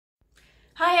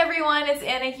Hi everyone, it's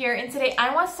Anna here, and today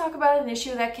I want to talk about an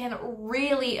issue that can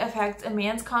really affect a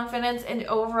man's confidence and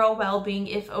overall well-being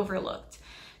if overlooked.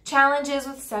 Challenges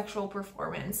with sexual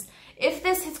performance. If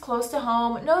this hits close to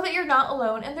home, know that you're not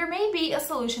alone and there may be a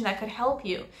solution that could help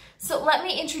you. So let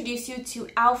me introduce you to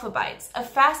AlphaBites, a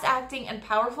fast-acting and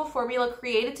powerful formula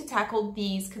created to tackle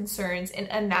these concerns in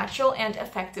a natural and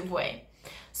effective way.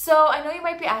 So I know you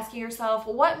might be asking yourself,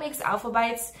 what makes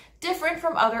AlphaBites different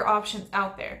from other options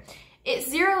out there? It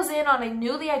zeroes in on a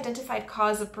newly identified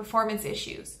cause of performance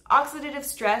issues, oxidative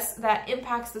stress that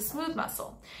impacts the smooth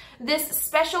muscle. This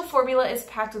special formula is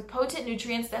packed with potent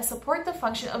nutrients that support the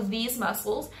function of these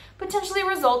muscles, potentially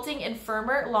resulting in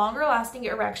firmer, longer-lasting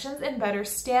erections and better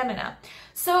stamina,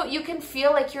 so you can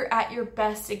feel like you're at your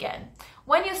best again.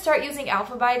 When you start using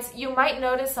AlphaBites, you might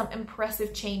notice some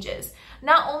impressive changes.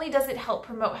 Not only does it help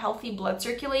promote healthy blood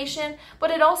circulation,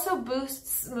 but it also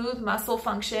boosts smooth muscle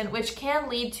function, which can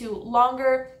lead to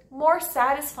longer, more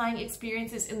satisfying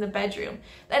experiences in the bedroom.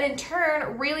 That in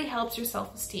turn really helps your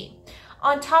self-esteem.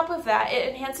 On top of that, it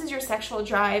enhances your sexual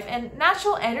drive and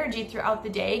natural energy throughout the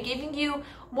day, giving you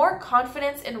more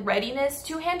confidence and readiness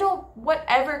to handle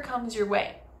whatever comes your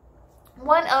way.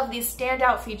 One of the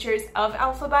standout features of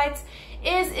AlphaBites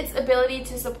is its ability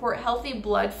to support healthy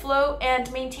blood flow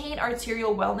and maintain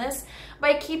arterial wellness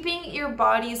by keeping your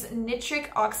body's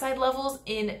nitric oxide levels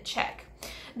in check.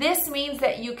 This means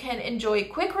that you can enjoy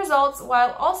quick results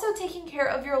while also taking care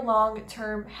of your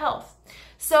long-term health.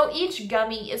 So each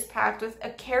gummy is packed with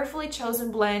a carefully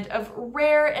chosen blend of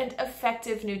rare and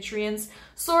effective nutrients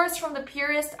sourced from the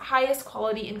purest, highest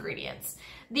quality ingredients.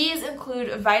 These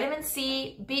include vitamin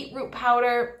C, beetroot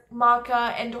powder,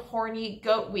 maca, and horny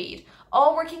goat weed,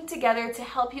 all working together to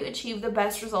help you achieve the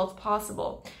best results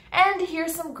possible. And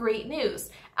here's some great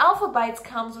news. AlphaBites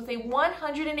comes with a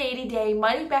 180-day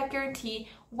money-back guarantee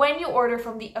when you order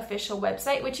from the official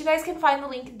website, which you guys can find the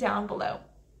link down below.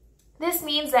 This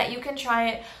means that you can try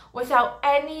it without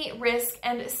any risk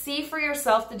and see for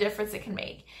yourself the difference it can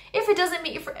make. If it doesn't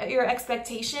meet your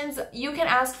expectations, you can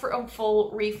ask for a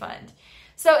full refund.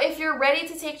 So if you're ready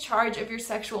to take charge of your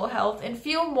sexual health and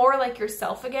feel more like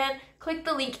yourself again, click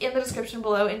the link in the description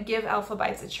below and give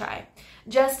AlphaBites a try.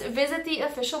 Just visit the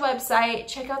official website,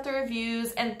 check out the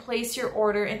reviews, and place your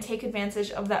order and take advantage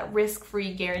of that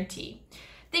risk-free guarantee.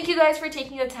 Thank you guys for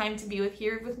taking the time to be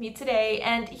here with me today,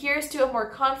 and here's to a more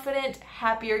confident,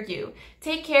 happier you.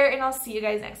 Take care, and I'll see you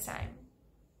guys next time.